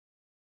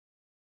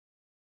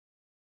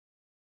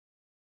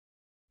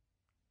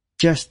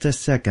Just a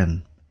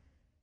second.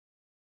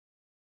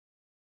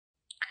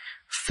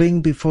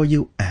 Think before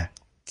you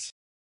act.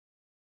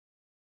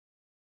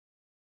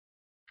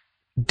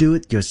 Do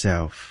it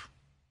yourself.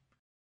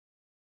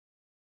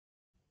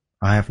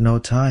 I have no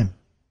time.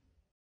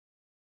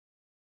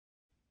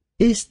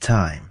 It's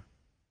time.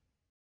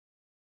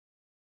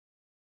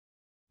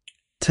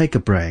 Take a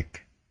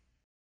break.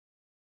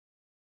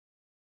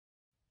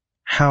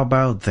 How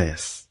about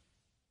this?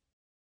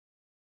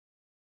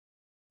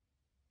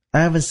 I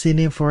haven't seen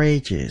him for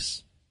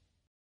ages.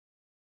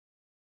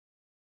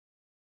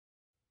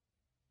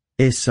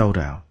 It's sold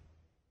out.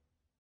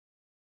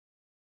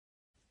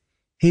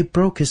 He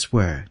broke his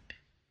word.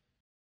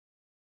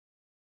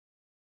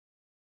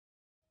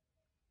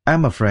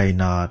 I'm afraid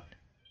not.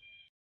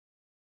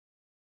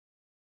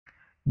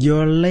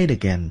 You're late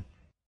again.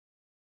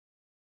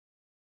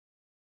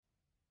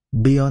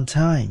 Be on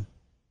time.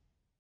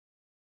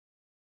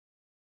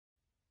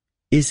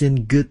 It's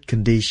in good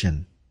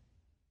condition.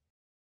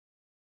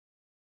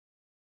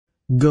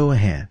 Go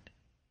ahead.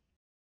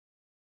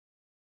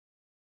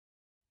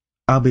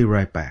 I'll be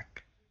right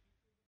back.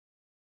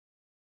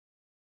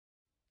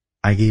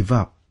 I give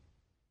up.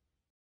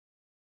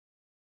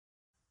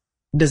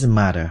 Doesn't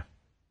matter.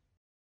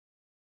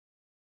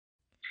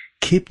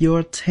 Keep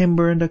your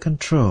temper under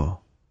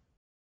control.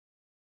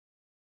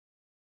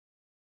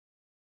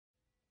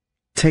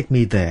 Take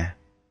me there.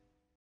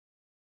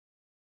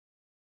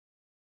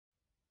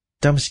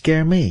 Don't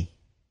scare me.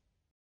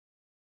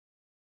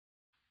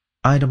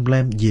 I don't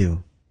blame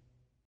you.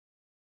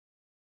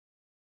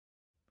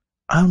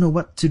 I don't know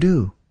what to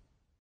do.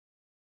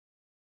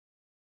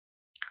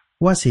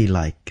 What's he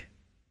like?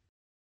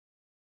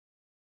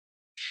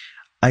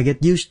 I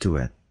get used to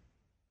it.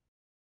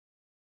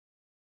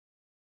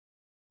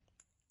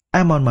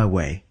 I'm on my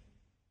way.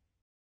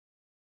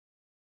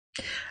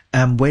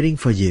 I'm waiting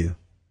for you.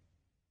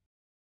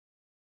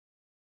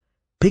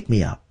 Pick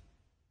me up.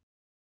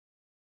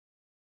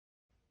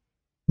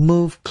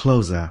 Move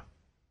closer.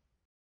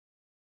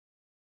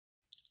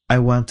 I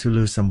want to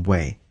lose some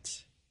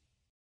weight.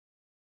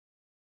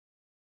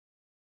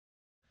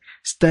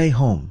 Stay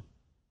home.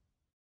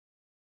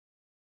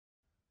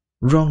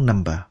 Wrong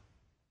number.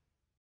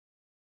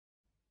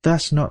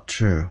 That's not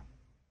true.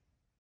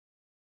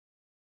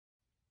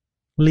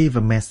 Leave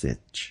a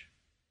message.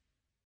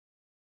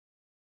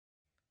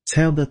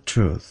 Tell the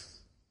truth.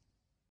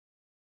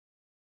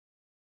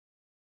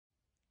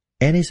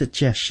 Any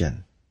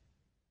suggestion?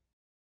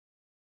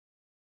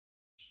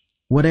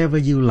 Whatever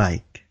you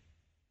like.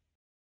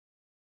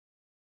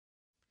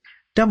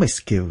 Don't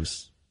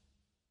excuse.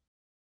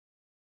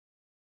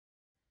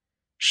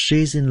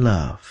 She's in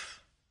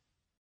love.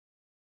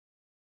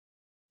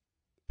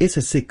 It's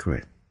a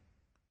secret.